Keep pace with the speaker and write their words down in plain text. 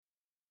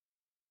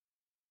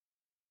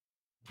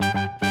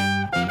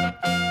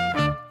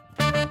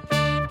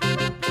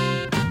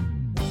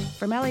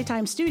From LA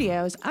Times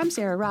Studios, I'm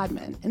Sarah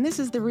Rodman, and this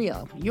is The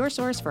Reel, your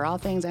source for all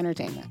things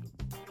entertainment.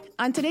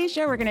 On today's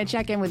show, we're going to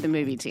check in with the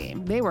movie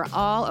team. They were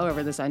all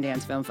over the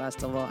Sundance Film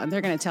Festival, and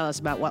they're going to tell us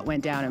about what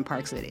went down in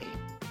Park City.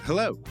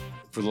 Hello.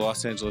 For the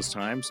Los Angeles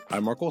Times,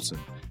 I'm Mark Olsen.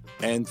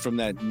 And from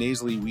that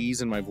nasally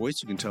wheeze in my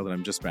voice, you can tell that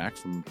I'm just back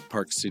from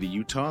Park City,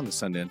 Utah, on the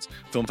Sundance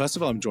Film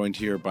Festival. I'm joined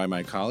here by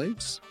my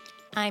colleagues.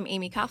 I'm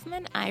Amy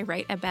Kaufman. I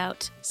write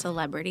about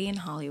celebrity in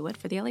Hollywood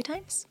for the LA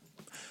Times.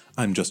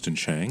 I'm Justin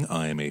Chang.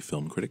 I am a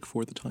film critic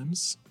for The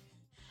Times.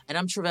 And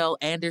I'm Tre'vell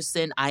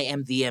Anderson. I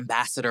am the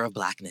ambassador of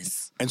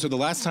blackness. And so the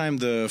last time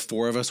the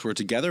four of us were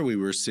together, we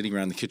were sitting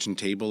around the kitchen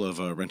table of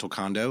a rental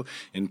condo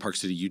in Park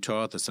City,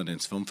 Utah at the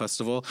Sundance Film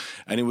Festival.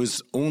 And it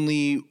was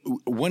only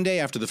one day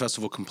after the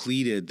festival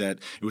completed that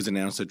it was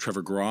announced that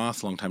Trevor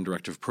Groth, longtime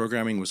director of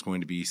programming, was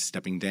going to be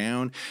stepping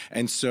down.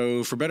 And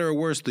so for better or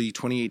worse, the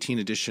 2018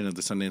 edition of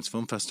the Sundance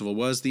Film Festival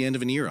was the end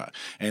of an era.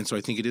 And so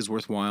I think it is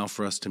worthwhile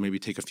for us to maybe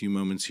take a few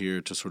moments here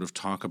to sort of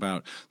talk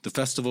about the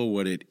festival,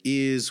 what it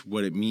is,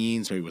 what it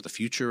means, maybe what the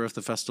future of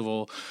the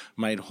festival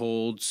might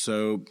hold.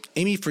 So,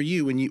 Amy, for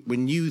you,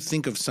 when you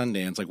think of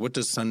Sundance, like what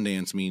does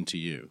Sundance mean to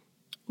you?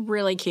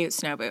 Really cute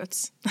snow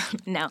boots.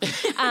 No.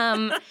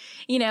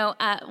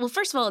 Well,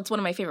 first of all, it's one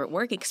of my favorite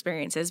work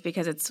experiences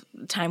because it's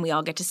time we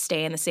all get to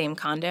stay in the same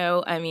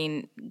condo. I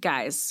mean,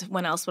 guys,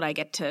 when else would I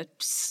get to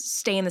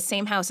stay in the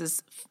same house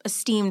as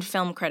esteemed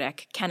film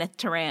critic Kenneth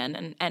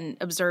Turan and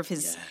observe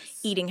his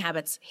eating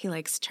habits? He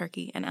likes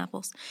turkey and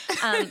apples.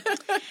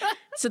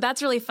 So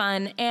that's really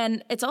fun.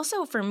 And it's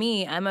also, for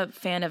me, I'm a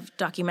fan of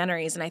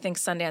documentaries, and I think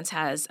Sundance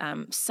has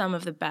some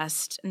of the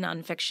best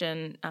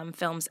nonfiction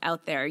films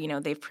out there. You know,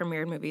 they've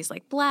premiered movies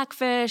like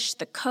Blackfish,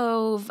 The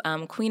Cove,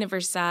 Queen of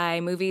Versailles,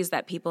 movies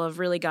that people have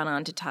really gone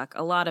on to talk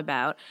a lot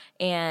about.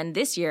 And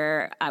this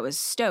year, I was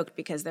stoked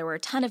because there were a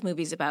ton of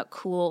movies about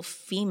cool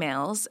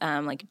females,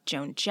 like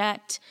Joan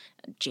Jett,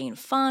 Jane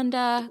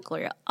Fonda,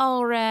 Gloria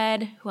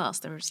Allred. Who else?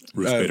 There was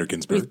Ruth Bader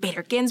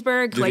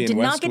Ginsburg, who I did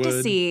not get to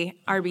Westwood. see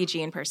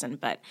RBG in person.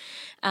 But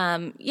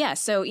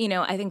so,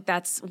 I think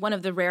that's one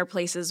of the rare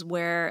places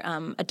where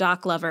a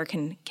doc lover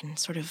can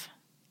sort of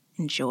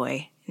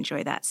enjoy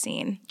that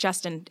scene.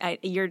 Justin,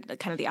 you're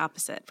kind of the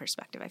opposite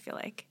perspective, I feel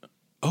like.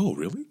 Oh,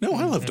 really? No,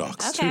 I love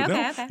docs too.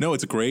 Okay. No,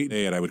 it's a great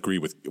day, and I would agree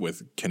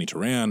with Kenny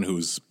Turan,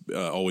 who's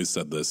always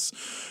said this,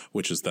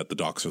 which is that the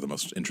docs are the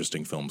most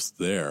interesting films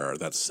there.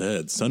 That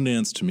said,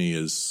 Sundance to me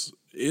is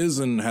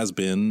and has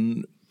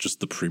been just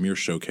the premier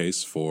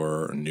showcase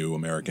for new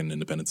American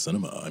independent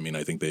cinema. I mean,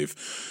 I think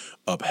they've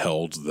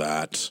upheld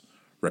that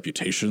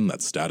reputation,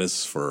 that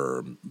status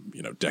for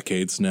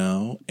decades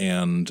now,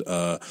 and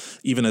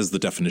even as the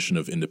definition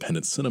of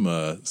independent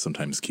cinema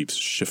sometimes keeps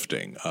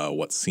shifting,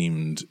 what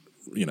seemed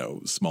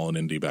small and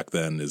indie back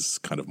then is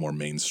kind of more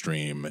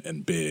mainstream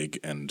and big,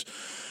 and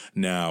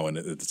now, and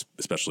it's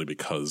especially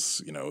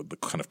because, the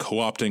kind of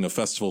co-opting of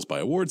festivals by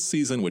awards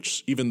season,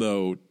 which even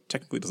though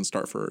technically doesn't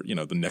start for,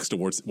 the next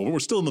awards, well, we're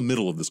still in the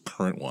middle of this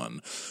current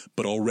one,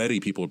 but already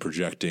people are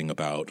projecting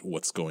about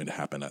what's going to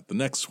happen at the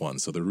next one.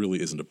 So there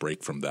really isn't a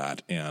break from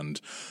that.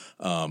 And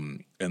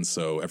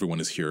so everyone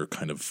is here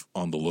kind of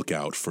on the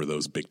lookout for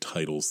those big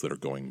titles that are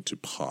going to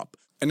pop.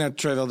 And now,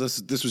 Tre'vell,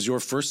 this was your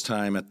first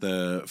time at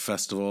the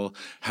festival.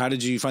 How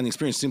did you find the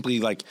experience? Simply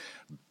like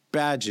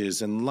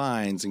badges and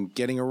lines and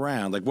getting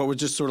around? Like, what was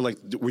just sort of like,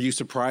 were you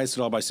surprised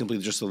at all by simply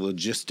just the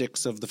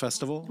logistics of the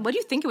festival? What do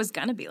you think it was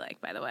going to be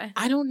like, by the way?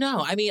 I don't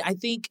know. I mean, I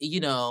think,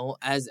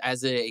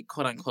 as a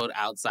quote-unquote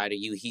outsider,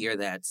 you hear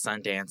that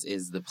Sundance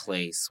is the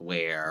place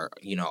where,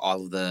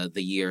 all of the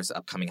year's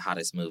upcoming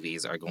hottest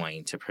movies are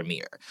going to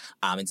premiere.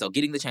 And so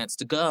getting the chance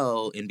to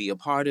go and be a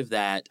part of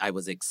that, I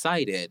was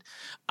excited.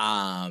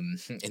 And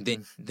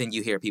then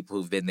you hear people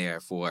who've been there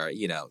for,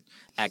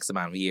 X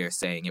amount of years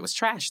saying it was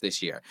trash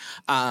this year.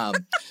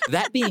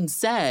 That being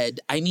said,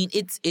 I mean,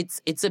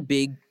 it's a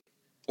big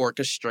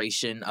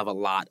orchestration of a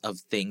lot of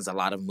things, a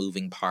lot of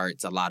moving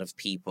parts, a lot of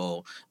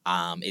people.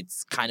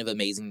 It's kind of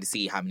amazing to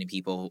see how many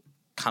people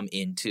come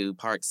into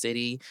Park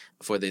City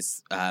for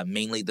this,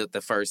 mainly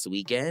the first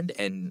weekend,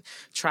 and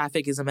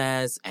traffic is a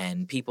mess,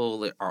 and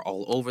people are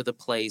all over the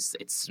place.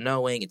 It's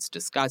snowing, it's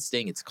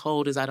disgusting, it's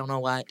cold as I don't know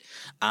what.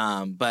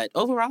 But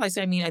overall, I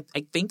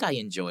think I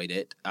enjoyed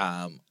it.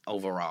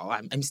 Overall,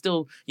 I'm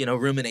still,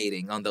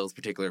 ruminating on those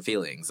particular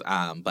feelings.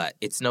 But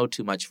it snowed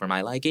too much for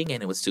my liking,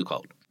 and it was too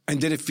cold. And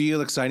did it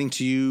feel exciting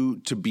to you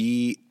to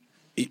be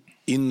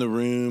in the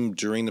room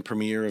during the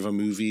premiere of a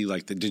movie?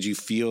 Like, did you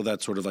feel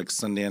that sort of like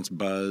Sundance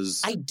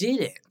buzz? I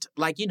didn't.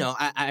 Like,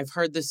 I've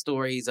heard the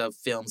stories of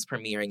films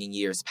premiering in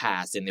years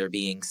past and there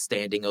being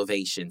standing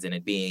ovations and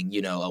it being,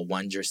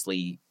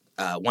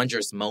 a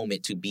wondrous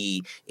moment to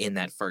be in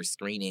that first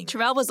screening.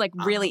 Tre'vell was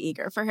really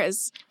eager for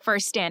his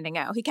first standing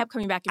out. He kept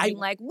coming back and being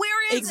like,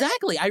 where is it?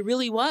 Exactly. I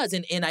really was.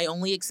 And I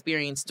only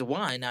experienced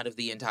one out of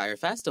the entire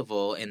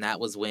festival. And that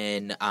was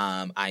when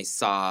I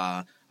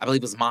saw, I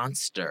believe it was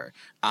Monster.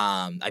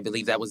 I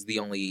believe that was the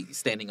only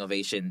standing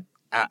ovation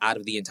out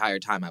of the entire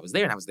time I was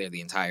there, and I was there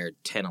the entire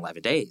 10,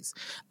 11 days.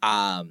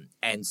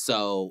 And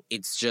so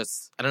it's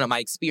just, I don't know, my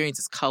experience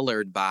is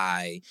colored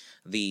by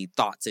the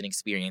thoughts and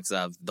experience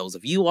of those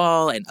of you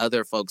all and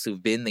other folks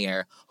who've been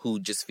there who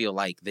just feel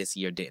like this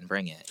year didn't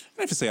bring it.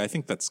 I have to say, I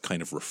think that's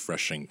kind of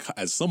refreshing.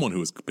 As someone who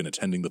has been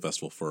attending the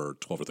festival for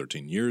 12 or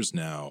 13 years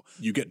now,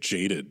 you get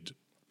jaded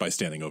by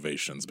standing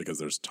ovations because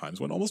there's times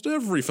when almost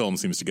every film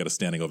seems to get a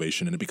standing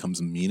ovation and it becomes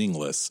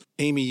meaningless.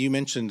 Amy, you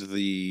mentioned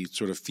the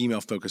sort of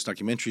female-focused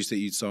documentaries that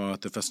you saw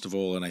at the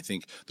festival, and I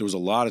think there was a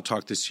lot of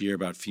talk this year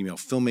about female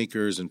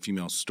filmmakers and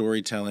female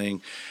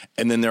storytelling.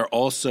 And then there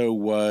also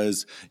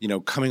was,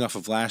 coming off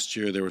of last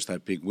year, there was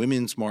that big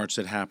women's march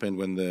that happened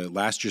when the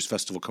last year's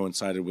festival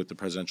coincided with the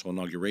presidential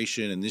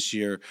inauguration, and this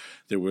year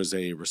there was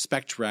a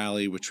respect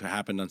rally which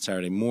happened on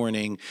Saturday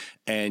morning,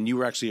 and you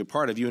were actually a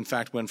part of. You, in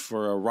fact, went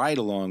for a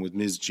ride-along with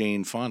Ms.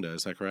 Jane Fonda,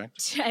 is that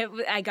correct?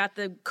 I got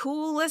the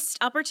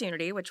coolest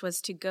opportunity, which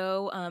was to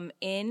go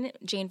in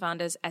Jane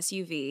Fonda's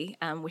SUV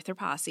with her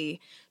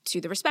posse to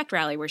the Respect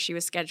Rally where she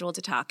was scheduled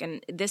to talk.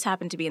 And this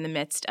happened to be in the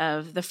midst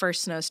of the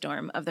first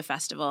snowstorm of the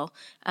festival.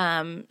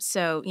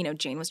 So,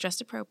 Jane was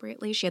dressed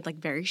appropriately. She had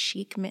very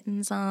chic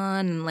mittens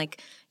on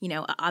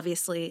and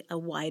obviously a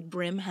wide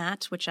brim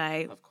hat, which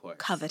I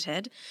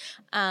coveted.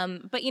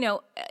 But,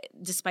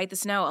 despite the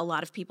snow, a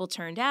lot of people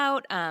turned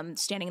out,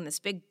 standing in this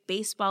big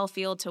baseball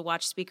field to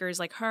watch speakers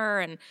like her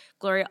and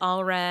Gloria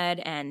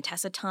Allred and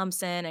Tessa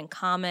Thompson and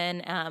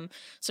Common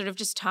sort of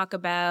just talk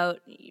about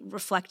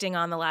reflecting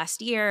on the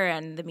last year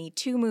and the Me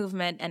Too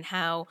movement and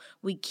how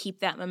we keep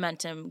that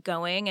momentum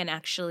going and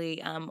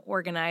actually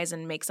organize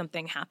and make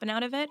something happen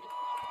out of it.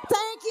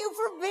 Thank you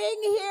for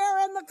being here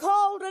in the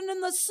cold and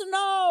in the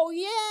snow.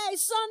 Yay,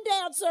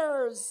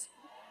 Sundancers!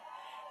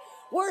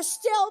 We're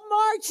still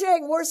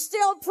marching. We're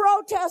still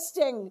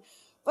protesting.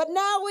 But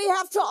now we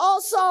have to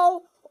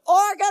also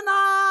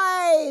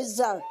organize.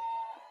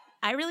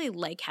 I really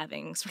like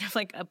having sort of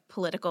a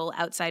political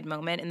outside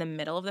moment in the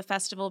middle of the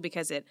festival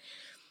because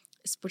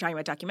we're talking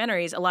about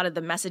documentaries, a lot of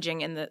the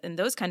messaging in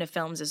those kind of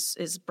films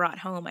is brought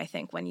home, I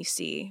think, when you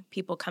see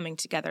people coming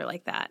together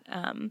like that.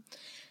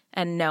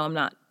 And no, I'm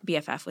not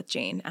BFF with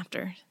Jane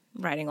after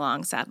riding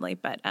along, sadly,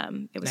 but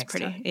it was Next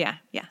pretty, time.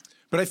 yeah.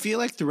 But I feel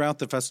like throughout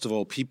the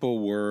festival,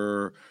 people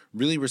were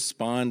really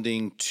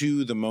responding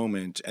to the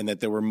moment, and that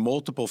there were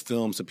multiple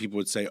films that people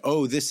would say,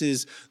 oh, this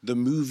is the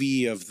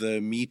movie of the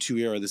Me Too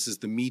era. This is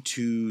the Me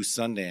Too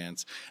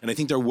Sundance. And I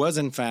think there was,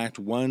 in fact,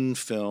 one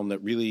film that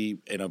really,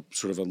 in a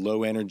sort of a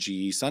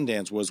low-energy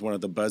Sundance, was one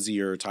of the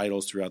buzzier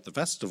titles throughout the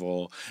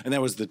festival, and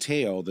that was The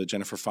Tale, the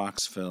Jennifer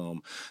Fox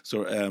film.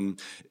 So,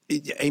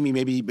 Amy,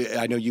 maybe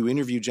I know you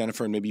interviewed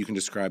Jennifer, and maybe you can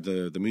describe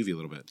the movie a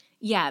little bit.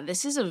 Yeah,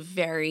 this is a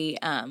very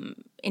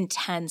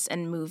intense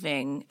and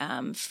moving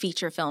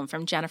feature film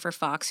from Jennifer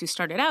Fox, who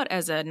started out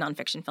as a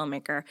nonfiction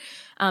filmmaker.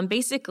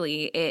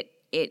 Basically,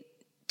 it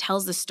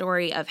tells the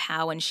story of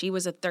how when she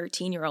was a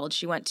 13-year-old,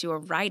 she went to a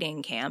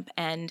riding camp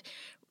and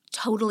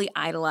totally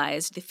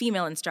idolized the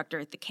female instructor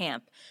at the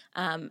camp.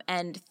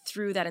 And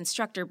through that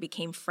instructor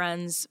became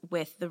friends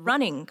with the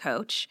running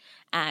coach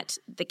at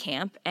the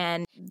camp.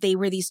 And they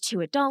were these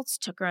two adults,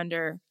 took her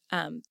under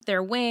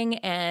their wing,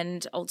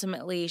 and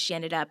ultimately she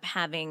ended up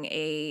having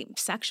a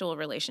sexual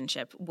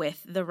relationship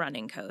with the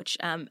running coach.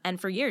 And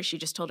for years, she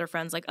just told her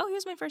friends, oh, he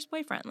was my first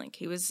boyfriend.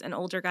 He was an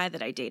older guy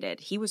that I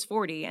dated. He was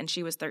 40 and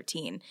she was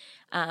 13.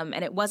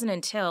 And it wasn't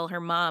until her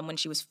mom, when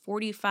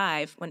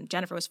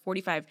Jennifer was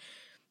 45,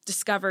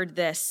 discovered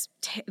this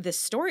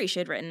story she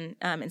had written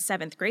in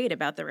 7th grade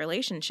about the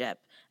relationship,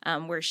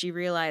 where she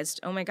realized,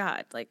 oh my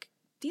God,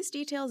 these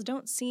details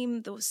don't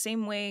seem the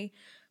same way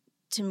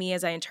to me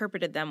as I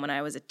interpreted them when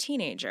I was a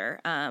teenager.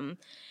 And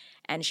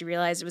she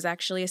realized it was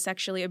actually a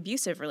sexually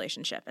abusive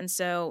relationship. And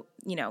so,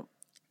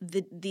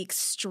 the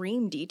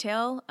extreme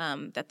detail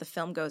that the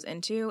film goes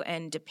into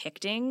and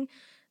depicting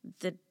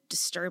the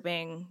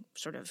disturbing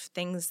sort of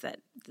things that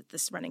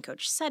this running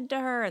coach said to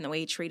her and the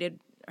way he treated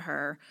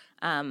her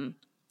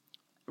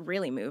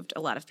really moved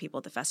a lot of people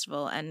at the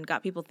festival and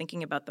got people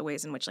thinking about the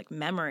ways in which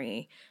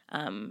memory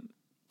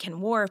can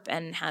warp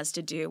and has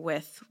to do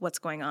with what's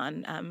going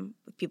on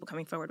with people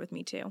coming forward with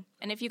Me Too.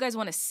 And if you guys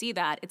want to see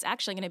that, it's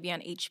actually going to be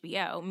on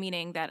HBO,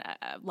 meaning that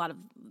a lot of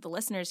the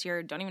listeners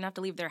here don't even have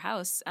to leave their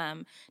house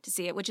to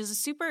see it, which is a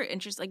super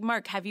interesting.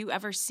 Mark, have you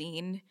ever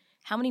seen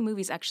how many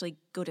movies actually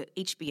go to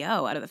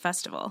HBO out of the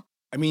festival?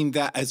 I mean,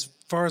 that as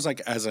far as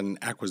as an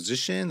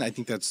acquisition, I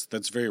think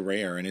that's very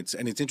rare, and it's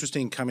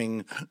interesting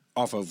coming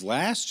off of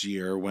last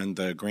year when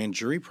the Grand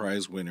Jury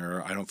Prize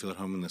winner, I Don't Feel at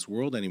Home in This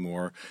World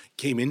Anymore,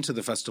 came into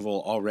the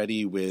festival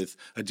already with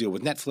a deal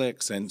with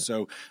Netflix, and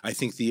so I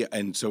think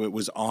so it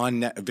was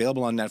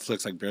available on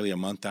Netflix barely a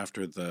month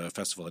after the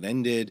festival had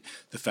ended.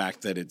 The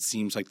fact that it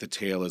seems like The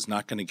Tale is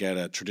not going to get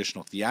a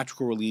traditional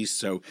theatrical release,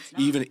 so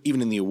even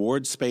in the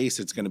award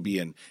space, it's going to be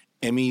an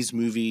Emmys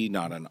movie,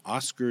 not an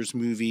Oscars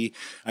movie.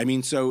 I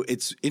mean, so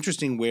it's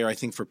interesting where I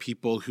think for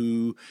people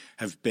who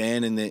have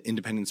been in the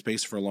independent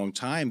space for a long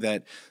time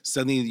that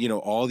suddenly,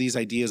 all these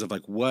ideas of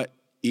what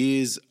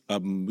is a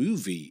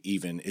movie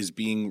even is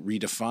being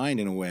redefined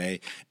in a way.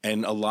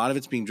 And a lot of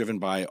it's being driven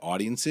by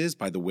audiences,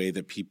 by the way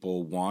that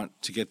people want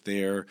to get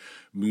their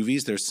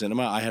movies, their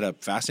cinema. I had a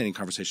fascinating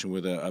conversation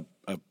with a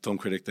film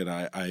critic that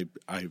I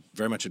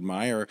very much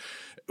admire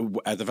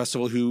at the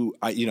festival who,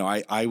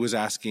 I was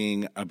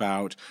asking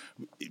about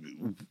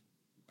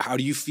how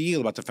do you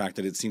feel about the fact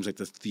that it seems like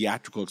the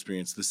theatrical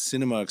experience, the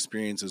cinema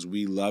experience as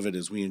we love it,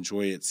 as we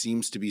enjoy it,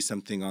 seems to be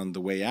something on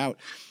the way out.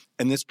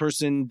 And this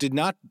person did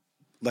not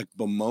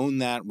bemoan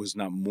that, was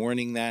not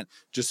mourning that,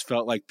 just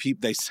felt like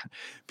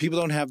people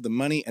don't have the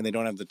money and they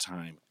don't have the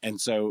time. And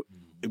so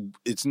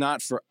it's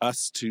not for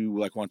us to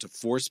want to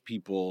force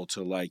people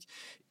to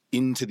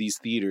into these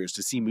theaters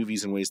to see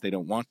movies in ways they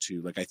don't want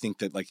to. I think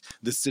that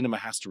the cinema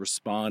has to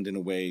respond in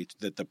a way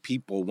that the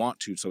people want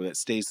to, so that it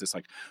stays this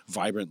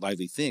vibrant,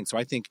 lively thing. So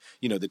I think,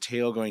 The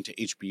Tale going to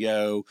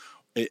HBO,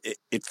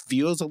 it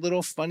feels a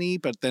little funny,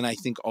 but then I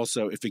think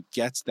also if it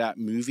gets that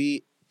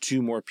movie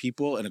to more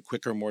people in a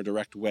quicker, more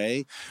direct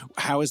way,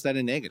 how is that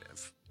a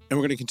negative? And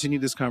we're going to continue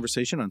this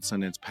conversation on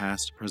Sundance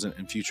Past, Present,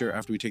 and Future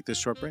after we take this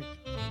short break.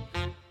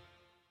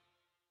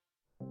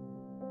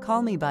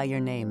 Call Me By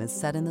Your Name is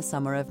set in the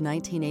summer of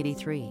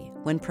 1983,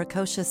 when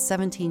precocious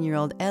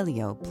 17-year-old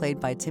Elio, played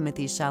by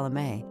Timothée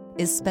Chalamet,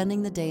 is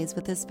spending the days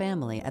with his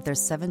family at their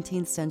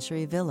 17th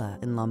century villa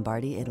in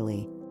Lombardy,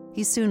 Italy.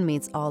 He soon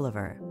meets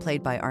Oliver,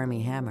 played by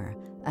Armie Hammer,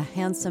 a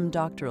handsome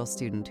doctoral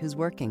student who's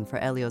working for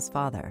Elio's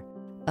father.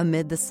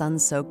 Amid the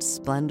sun-soaked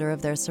splendor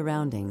of their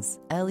surroundings,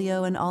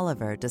 Elio and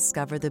Oliver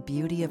discover the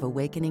beauty of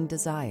awakening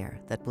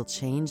desire that will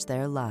change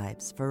their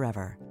lives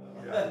forever.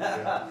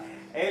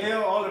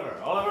 Elio, Oliver.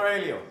 Oliver,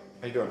 Elio.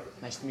 How you doing?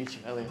 Nice to meet you,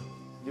 Elio.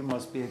 You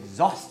must be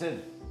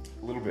exhausted.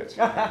 A little bit.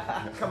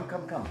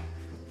 Come.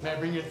 May I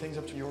bring your things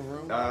up to your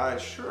room?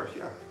 Sure,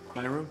 yeah.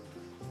 My room?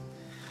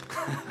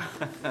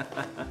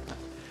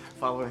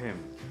 Follow him.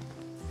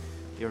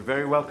 You're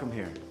very welcome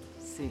here.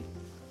 See,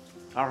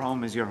 our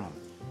home is your home.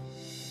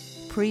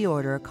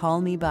 Pre-order Call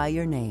Me By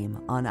Your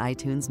Name on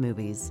iTunes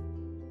Movies.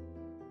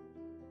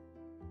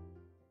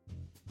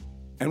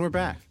 And we're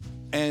back.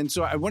 And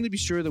so I wanted to be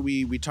sure that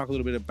we talk a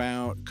little bit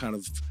about kind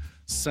of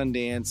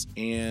Sundance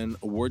and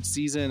award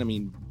season. I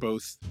mean,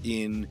 both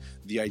in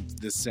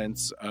the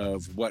sense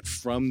of what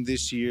from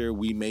this year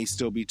we may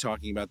still be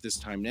talking about this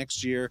time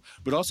next year,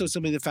 but also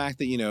simply the fact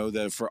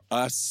that, for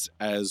us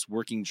as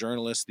working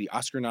journalists, the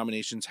Oscar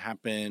nominations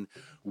happen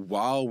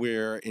while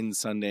we're in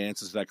Sundance.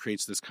 So that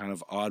creates this kind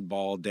of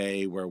oddball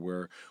day where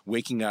we're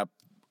waking up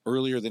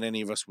earlier than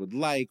any of us would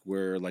like.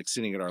 We're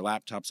sitting at our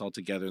laptops all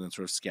together and then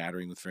sort of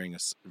scattering with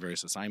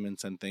various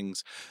assignments and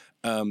things.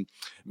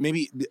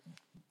 Maybe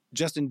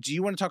Justin, do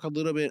you want to talk a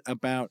little bit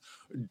about,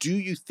 do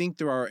you think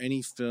there are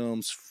any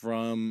films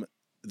from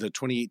the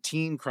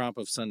 2018 crop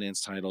of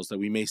Sundance titles that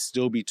we may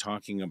still be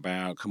talking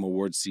about come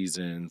award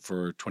season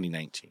for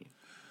 2019?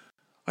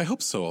 I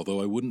hope so,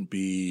 although I wouldn't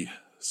be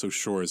so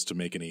sure as to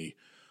make any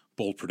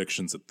bold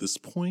predictions at this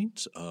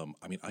point.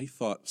 I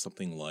thought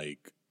something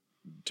like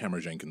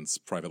Tamara Jenkins'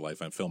 Private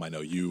Life and film I know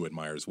you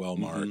admire as well,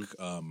 Mark,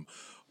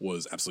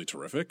 was absolutely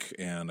terrific.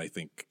 And I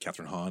think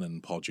Catherine Hahn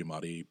and Paul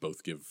Giamatti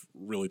both give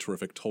really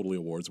terrific, totally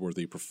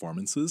awards-worthy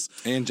performances.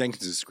 And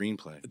Jenkins'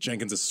 screenplay.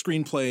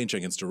 And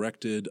Jenkins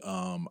directed.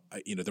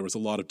 There was a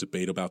lot of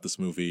debate about this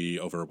movie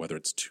over whether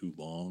it's too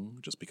long,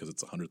 just because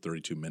it's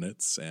 132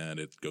 minutes, and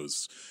it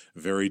goes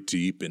very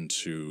deep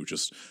into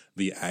just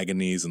the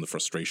agonies and the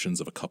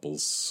frustrations of a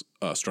couple's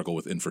struggle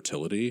with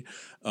infertility,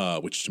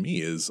 which to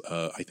me is,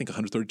 I think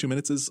 132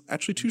 minutes is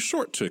actually too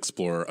short to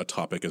explore a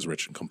topic as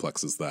rich and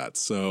complex as that.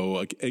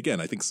 So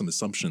again, I think some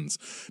assumptions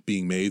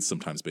being made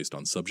sometimes based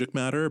on subject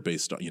matter,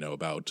 based on,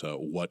 about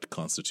what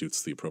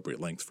constitutes the appropriate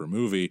length for a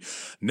movie.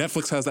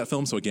 Netflix has that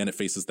film, so again, it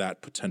faces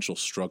that potential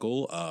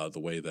struggle the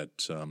way that,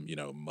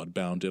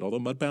 Mudbound did, although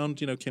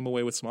Mudbound, came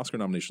away with some Oscar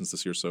nominations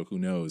this year, so who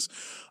knows?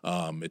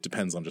 It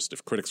depends on just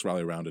if critics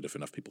rally around it, if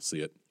enough people see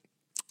it.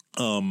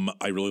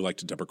 I really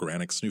liked Deborah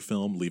Granik's new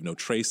film, Leave No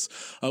Trace,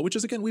 which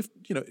is, again,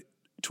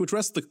 to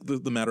address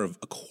the matter of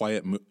a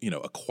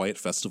quiet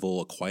festival,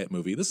 a quiet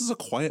movie. This is a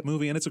quiet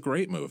movie, and it's a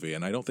great movie.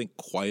 And I don't think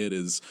quiet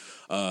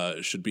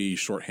should be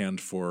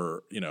shorthand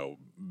for,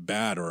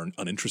 bad or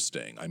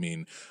uninteresting. I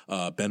mean,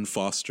 Ben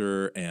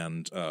Foster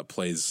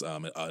plays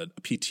a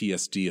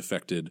PTSD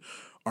affected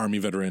Army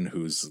veteran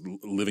who's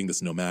living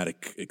this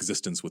nomadic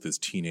existence with his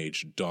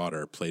teenage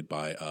daughter, played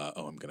by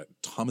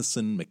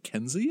Thomasin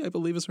McKenzie, I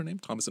believe is her name,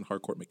 Thomasin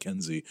Harcourt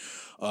McKenzie.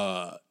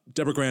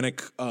 Deborah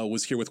Granik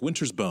was here with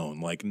Winter's Bone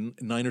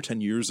 9 or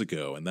 10 years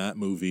ago, and that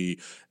movie,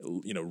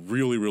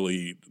 really,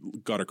 really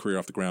got her career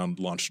off the ground,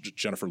 launched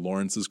Jennifer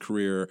Lawrence's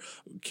career,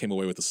 came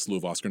away with a slew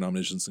of Oscar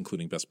nominations,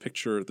 including Best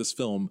Picture. This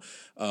film,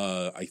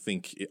 I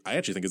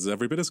actually think is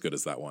every bit as good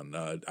as that one.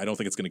 I don't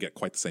think it's going to get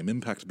quite the same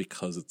impact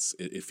because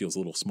it feels a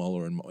little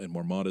smaller and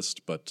more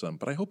modest, but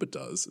I hope it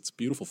does. It's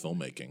beautiful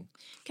filmmaking.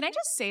 Can I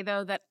just say,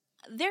 though, that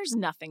there's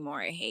nothing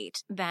more I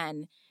hate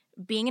than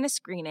being in a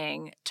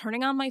screening,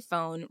 turning on my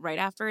phone right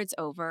after it's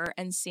over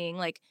and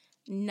seeing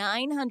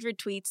 900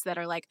 tweets that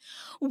are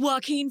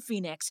Joaquin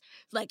Phoenix,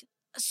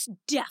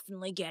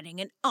 definitely getting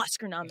an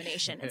Oscar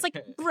nomination. It's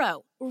like,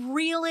 bro,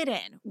 reel it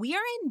in. We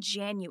are in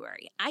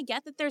January. I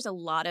get that there's a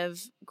lot of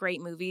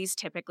great movies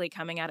typically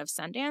coming out of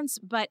Sundance,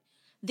 but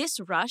this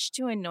rush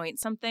to anoint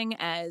something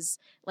as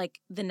like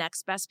the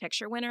next Best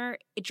Picture winner,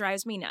 it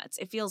drives me nuts.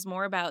 It feels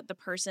more about the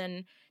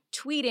person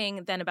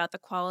tweeting than about the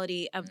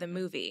quality of the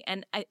movie.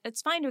 And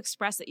it's fine to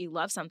express that you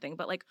love something,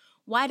 but like,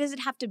 why does it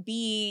have to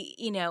be,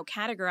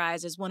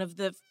 categorized as one of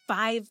the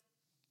 5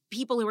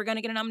 people who are going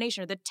to get a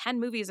nomination or the 10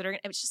 movies that are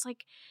 – it's just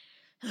like –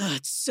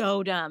 it's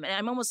so dumb. And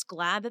I'm almost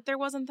glad that there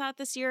wasn't that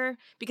this year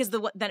because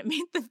that it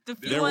made the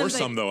few There were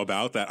some, though,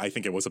 about that. I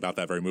think it was about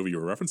that very movie you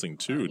were referencing,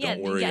 too.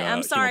 Don't worry. Yeah,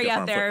 I'm sorry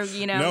out there.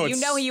 You know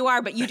who you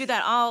are, but you do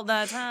that all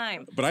the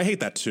time. But I hate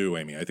that, too,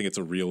 Amy. I think it's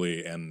a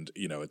really – and,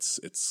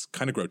 it's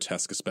kind of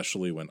grotesque,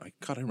 especially when – I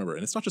remember –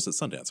 and it's not just at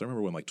Sundance. I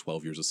remember when,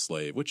 12 Years a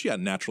Slave, which,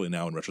 naturally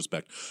now in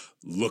retrospect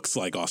looks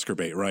like Oscar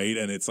bait, right?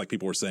 And it's like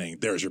people were saying,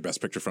 there's your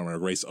Best Picture film and a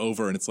race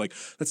over. And it's like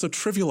that's so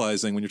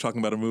trivializing when you're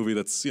talking about a movie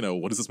that's,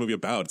 what is this movie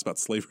about? It's about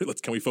slavery.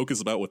 Can we focus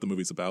about what the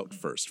movie's about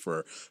first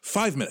for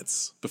 5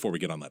 minutes before we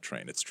get on that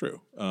train? It's true.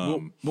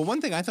 Well,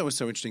 one thing I thought was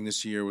so interesting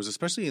this year was,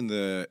 especially in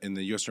the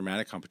U.S.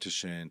 dramatic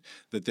competition,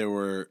 that there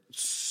were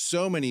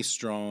so many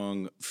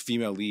strong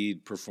female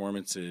lead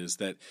performances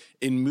that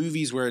in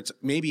movies where it's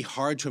maybe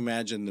hard to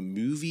imagine the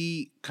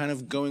movie kind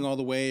of going all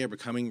the way or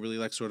becoming really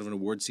like sort of an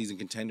award season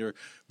contender,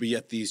 but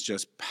yet these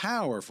just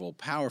powerful,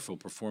 powerful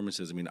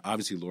performances. I mean,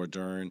 obviously Laura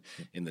Dern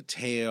in The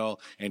Tale,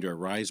 Andrea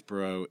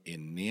Riseborough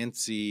in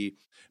Nancy,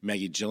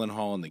 Maggie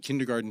Gyllenhaal in The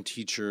Kindergarten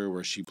Teacher,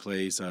 where she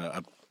plays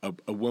a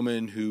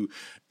woman who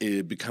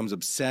becomes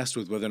obsessed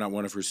with whether or not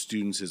one of her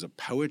students is a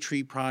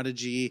poetry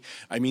prodigy.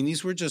 I mean,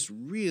 these were just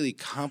really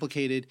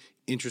complicated,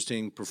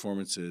 interesting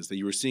performances that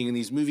you were seeing in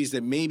these movies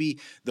that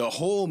maybe the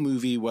whole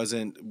movie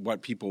wasn't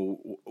what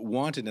people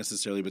wanted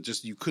necessarily, but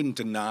just you couldn't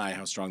deny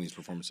how strong these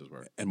performances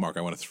were. And Mark,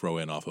 I want to throw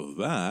in off of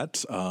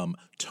that,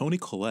 Toni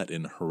Collette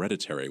in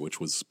Hereditary, which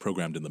was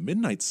programmed in the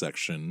midnight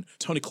section.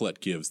 Toni Collette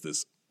gives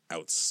this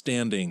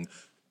outstanding,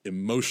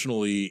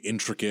 emotionally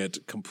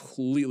intricate,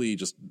 completely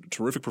just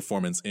terrific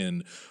performance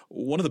in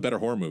one of the better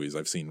horror movies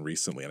I've seen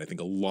recently. And I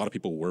think a lot of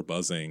people were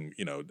buzzing,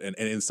 and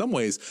in some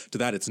ways to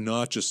that, it's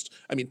not just,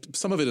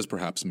 some of it is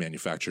perhaps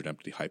manufactured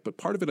empty hype, but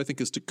part of it I think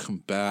is to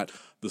combat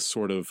the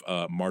sort of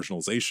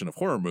marginalization of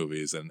horror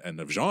movies and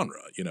of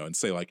genre, and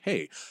say like,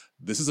 hey,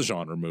 this is a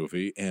genre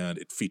movie and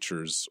it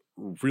features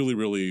really,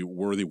 really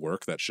worthy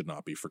work that should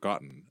not be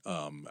forgotten,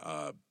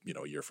 a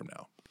year from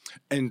now.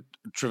 And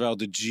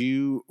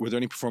Tre'vell, were there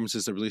any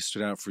performances that really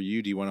stood out for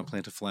you? Do you want to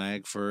plant a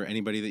flag for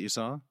anybody that you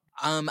saw?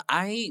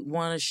 I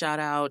want to shout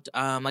out,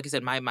 like I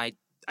said,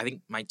 I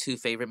think my 2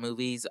 favorite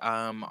movies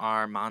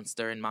are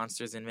Monster and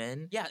Monsters and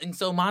Men. Yeah, and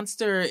so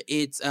Monster,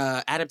 it's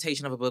an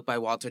adaptation of a book by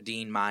Walter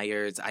Dean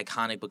Myers,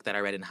 iconic book that I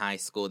read in high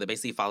school that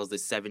basically follows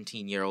this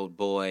 17-year-old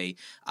boy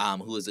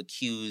who is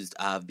accused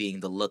of being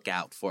the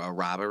lookout for a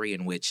robbery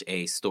in which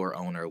a store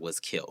owner was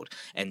killed.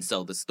 And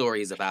so the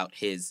story is about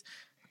his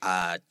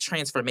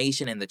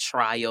transformation and the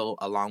trial.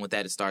 Along with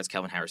that, it stars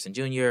Kelvin Harrison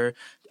Jr.,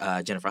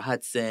 Jennifer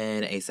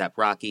Hudson, A$AP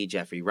Rocky,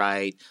 Jeffrey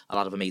Wright, a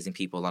lot of amazing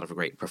people, a lot of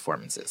great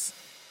performances.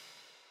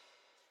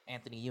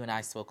 Anthony, you and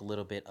I spoke a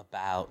little bit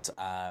about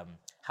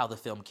how the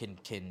film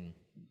can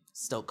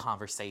stoke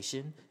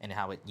conversation and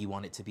how you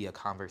want it to be a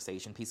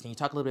conversation piece. Can you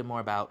talk a little bit more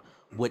about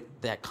what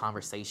that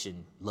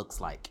conversation looks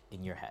like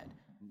in your head?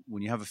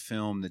 When you have a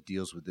film that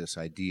deals with this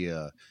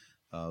idea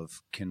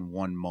of can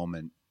one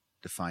moment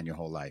define your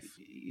whole life,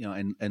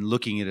 and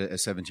looking at a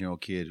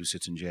 17-year-old kid who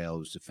sits in jail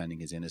who's defending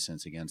his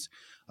innocence against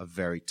a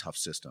very tough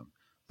system,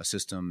 a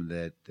system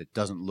that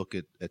doesn't look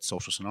at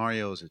social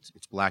scenarios.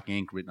 It's black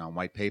ink written on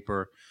white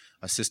paper,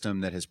 a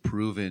system that has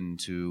proven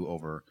to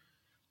over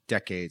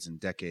decades and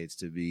decades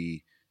to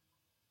be,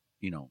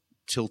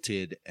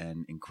 tilted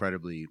and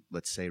incredibly,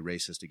 let's say,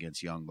 racist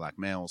against young black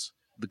males.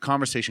 The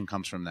conversation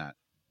comes from that.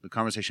 The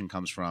conversation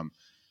comes from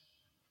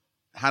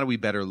how do we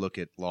better look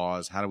at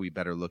laws? How do we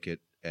better look at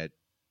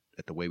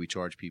the way we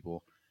charge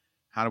people?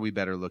 How do we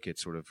better look at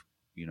sort of,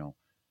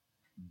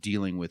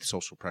 dealing with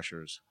social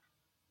pressures?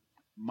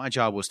 My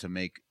job was to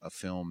make a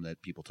film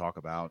that people talk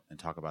about and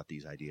talk about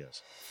these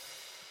ideas.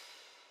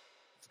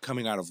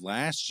 Coming out of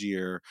last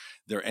year,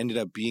 there ended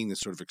up being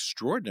this sort of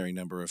extraordinary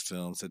number of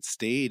films that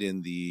stayed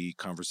in the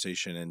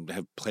conversation and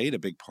have played a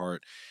big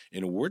part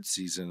in award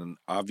season. And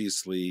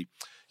obviously,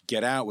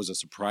 Get Out was a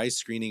surprise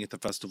screening at the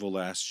festival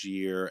last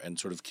year and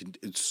sort of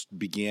it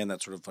began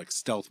that sort of like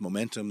stealth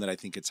momentum that I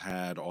think it's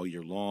had all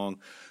year long.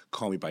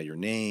 Call Me By Your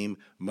Name,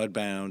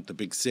 Mudbound, The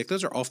Big Sick.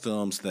 Those are all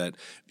films that,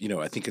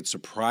 I think it's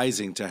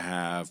surprising to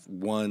have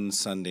one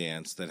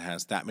Sundance that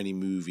has that many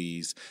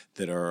movies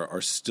that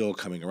are still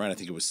coming around. I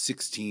think it was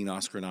 16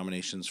 Oscar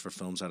nominations for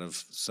films out of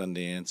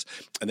Sundance,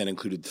 and that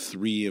included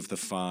 3 of the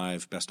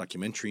 5 Best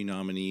Documentary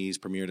nominees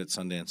premiered at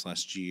Sundance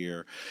last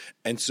year.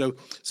 And so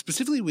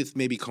specifically with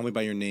maybe Call Me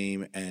By Your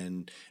Name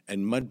and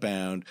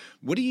Mudbound,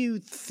 what do you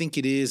think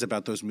it is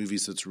about those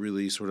movies that's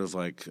really sort of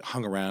like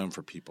hung around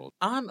for people?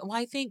 Well,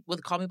 I think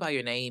with Call Me By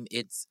Your Name,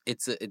 it's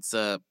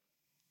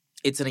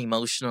an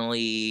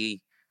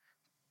emotionally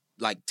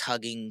like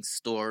tugging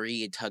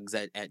story. It tugs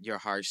at your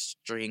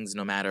heartstrings,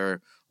 no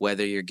matter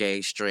whether you're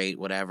gay, straight,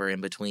 whatever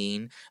in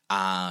between.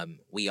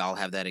 We all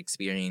have that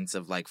experience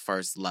of like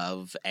first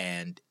love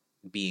and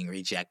being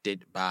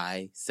rejected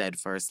by said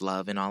first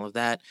love and all of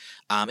that.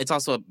 It's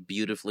also a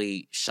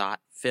beautifully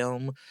shot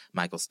film.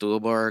 Michael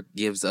Stuhlbarg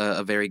gives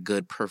a very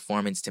good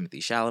performance. Timothée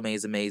Chalamet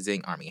is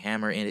amazing. Armie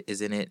Hammer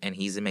is in it, and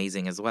he's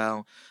amazing as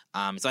well.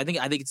 So I think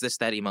it's just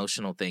that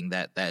emotional thing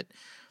that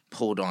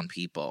pulled on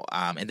people.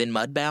 And then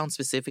Mudbound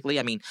specifically,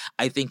 I mean,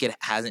 I think it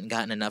hasn't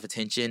gotten enough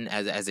attention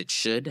as it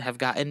should have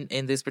gotten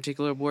in this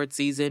particular award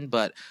season,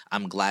 but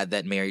I'm glad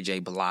that Mary J.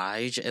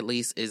 Blige at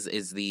least is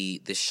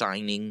the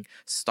shining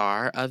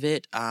star of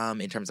it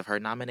in terms of her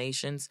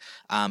nominations.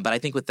 But I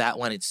think with that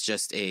one, it's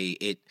just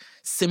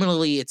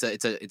similarly, it's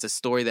a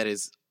story that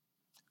is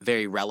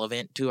very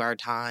relevant to our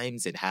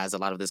times. It has a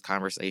lot of this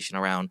conversation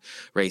around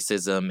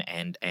racism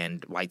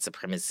and white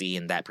supremacy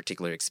and that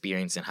particular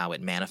experience and how it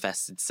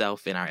manifests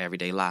itself in our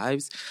everyday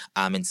lives.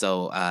 And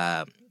so,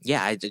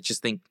 I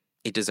just think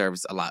it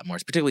deserves a lot more,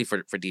 particularly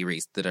for Dee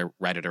Reese, the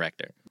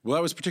writer-director. Well,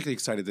 I was particularly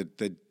excited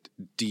that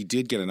Dee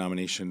did get a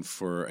nomination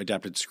for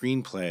adapted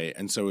screenplay,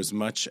 and so as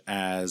much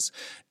as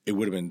it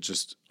would have been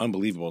just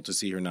unbelievable to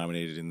see her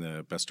nominated in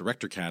the Best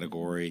Director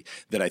category,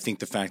 that I think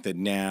the fact that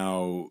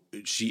now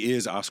she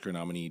is Oscar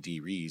nominee Dee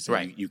Reese,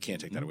 right. you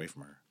can't take that away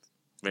from her.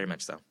 Very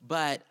much so.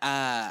 But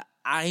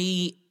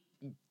I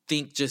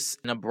think just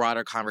in a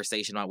broader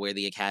conversation about where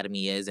the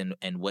Academy is and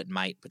what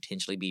might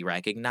potentially be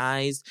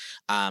recognized,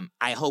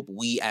 I hope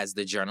we as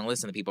the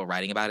journalists and the people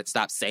writing about it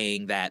stop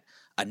saying that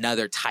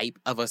another type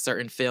of a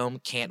certain film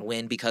can't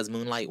win because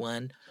Moonlight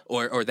won,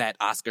 or that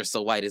Oscar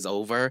So White is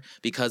over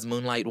because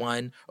Moonlight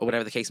won, or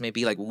whatever the case may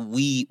be. Like,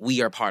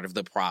 we are part of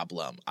the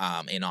problem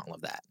in all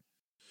of that.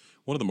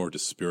 One of the more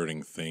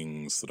dispiriting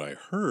things that I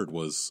heard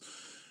was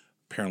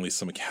apparently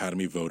some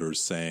Academy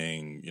voters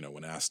saying,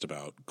 when asked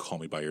about Call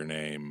Me By Your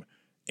Name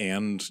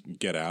and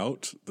Get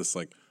Out, this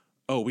like,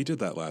 oh, we did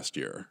that last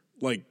year.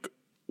 Like,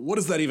 what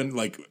is that even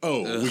like?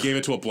 Oh, we gave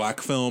it to a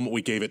black film.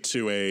 We gave it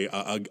to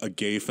a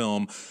gay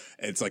film.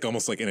 It's like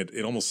almost like, and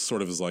it almost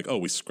sort of is like, oh,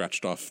 we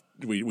scratched off,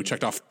 we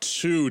checked off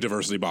 2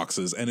 diversity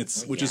boxes, and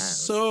which is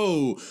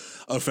so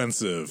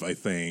offensive. I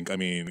think. I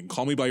mean,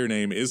 Call Me By Your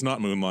Name is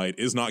not Moonlight,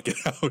 is not Get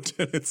Out,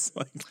 and it's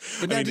like.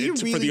 But now, do you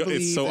really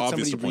believe it's so that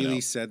obvious somebody to really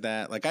out. said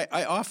that? Like,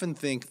 I often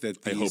think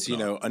that these,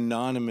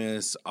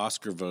 anonymous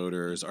Oscar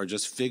voters are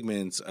just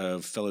figments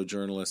of fellow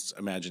journalists'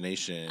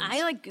 imaginations.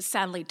 I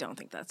sadly don't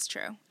think that's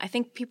true. I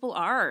think people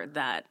are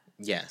that.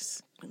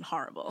 Yes.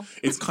 Horrible.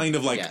 It's kind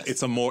of like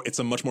it's a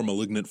much more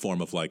malignant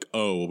form of like,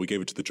 oh, well, we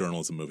gave it to the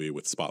journalism movie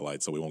with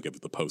Spotlight, so we won't give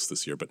it the Post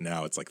this year. But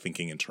now it's like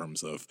thinking in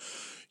terms of,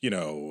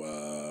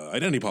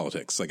 identity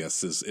politics, I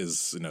guess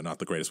is not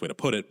the greatest way to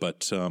put it,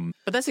 but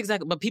that's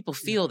exactly. But people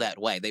feel that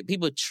way.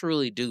 People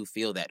truly do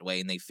feel that way,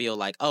 and they feel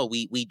like, oh,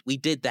 we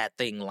did that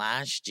thing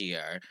last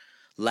year.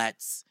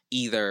 Let's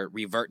either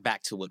revert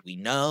back to what we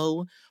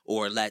know,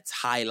 or let's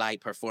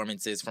highlight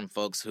performances from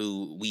folks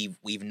who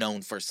we've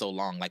known for so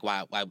long. Like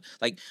why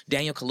like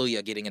Daniel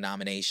Kaluuya getting a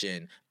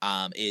nomination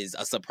is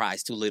a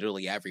surprise to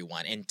literally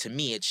everyone, and to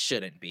me it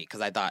shouldn't be,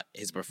 because I thought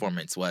his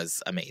performance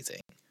was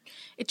amazing.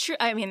 It's true.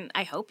 I mean,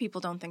 I hope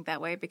people don't think that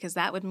way, because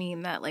that would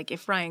mean that, like,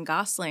 if Ryan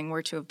Gosling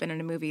were to have been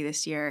in a movie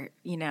this year,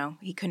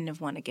 he couldn't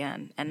have won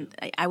again. And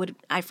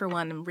I for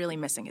one, am really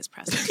missing his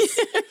presence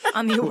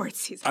on the awards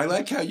season. I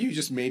like how you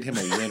just made him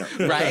a winner.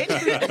 Right?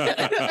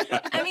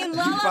 I mean,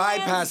 La La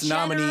bypass Land's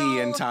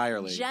nominee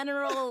entirely.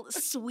 General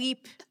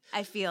sweep,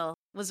 I feel,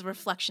 was a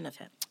reflection of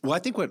him. Well, I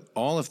think what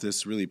all of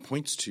this really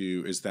points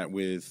to is that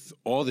with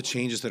all the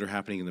changes that are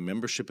happening in the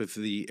membership of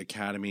the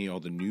Academy, all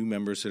the new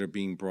members that are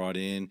being brought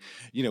in,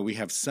 we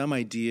have some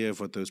idea of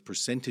what those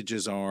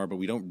percentages are, but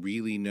we don't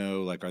really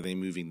know, like, are they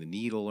moving the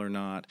needle or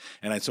not?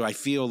 And so I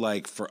feel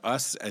like for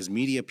us as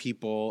media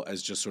people,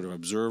 as just sort of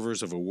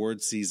observers of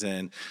award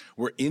season,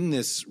 we're in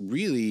this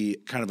really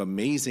kind of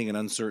amazing and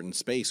uncertain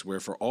space where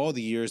for all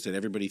the years that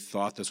everybody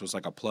thought this was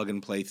like a plug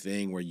and play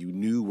thing where you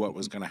knew what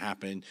was going to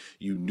happen,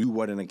 you knew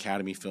what an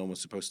Academy film was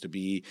supposed to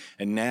be,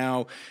 and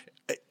now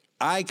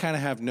I kind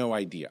of have no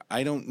idea.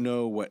 I don't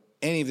know what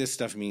any of this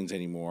stuff means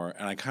anymore,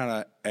 and I kind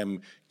of am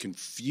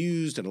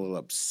confused and a little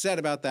upset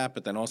about that,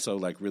 but then also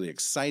like really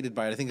excited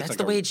by it. I think that's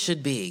the way it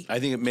should be. I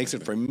think it makes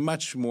it for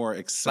much more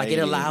exciting. Like,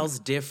 it allows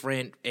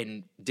different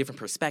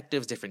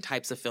perspectives, different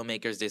types of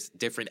filmmakers,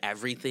 different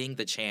everything,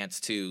 the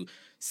chance to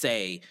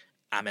say,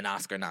 I'm an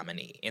Oscar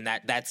nominee, and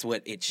that's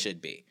what it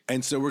should be.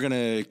 And so we're going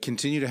to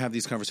continue to have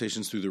these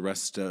conversations through the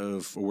rest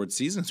of award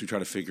season as we try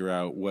to figure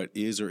out what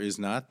is or is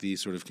not the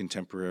sort of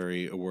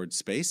contemporary award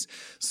space.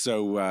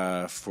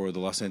 So for the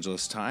Los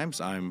Angeles Times,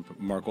 I'm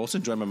Mark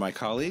Olsen, joined by my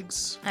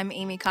colleagues. I'm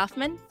Amy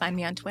Kaufman. Find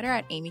me on Twitter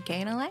at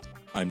AmyKNLA.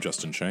 I'm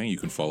Justin Chang. You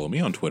can follow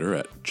me on Twitter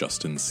at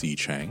Justin C.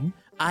 Chang.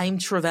 I'm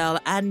Tre'vell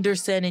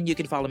Anderson, and you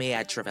can follow me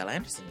at Tre'vell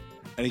Anderson.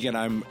 And again,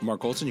 I'm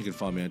Mark Olsen. You can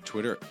follow me on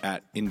Twitter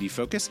at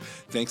IndieFocus.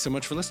 Thanks so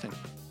much for listening.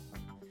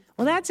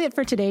 Well, that's it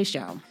for today's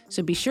show.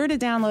 So be sure to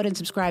download and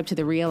subscribe to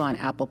The Reel on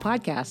Apple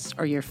Podcasts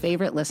or your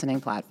favorite listening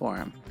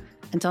platform.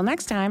 Until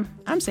next time,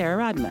 I'm Sarah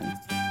Rodman.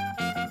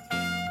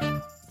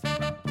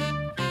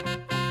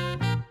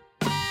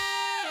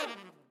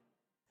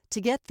 To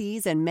get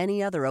these and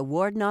many other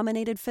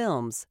award-nominated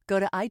films,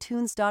 go to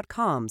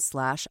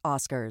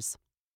itunes.com/Oscars.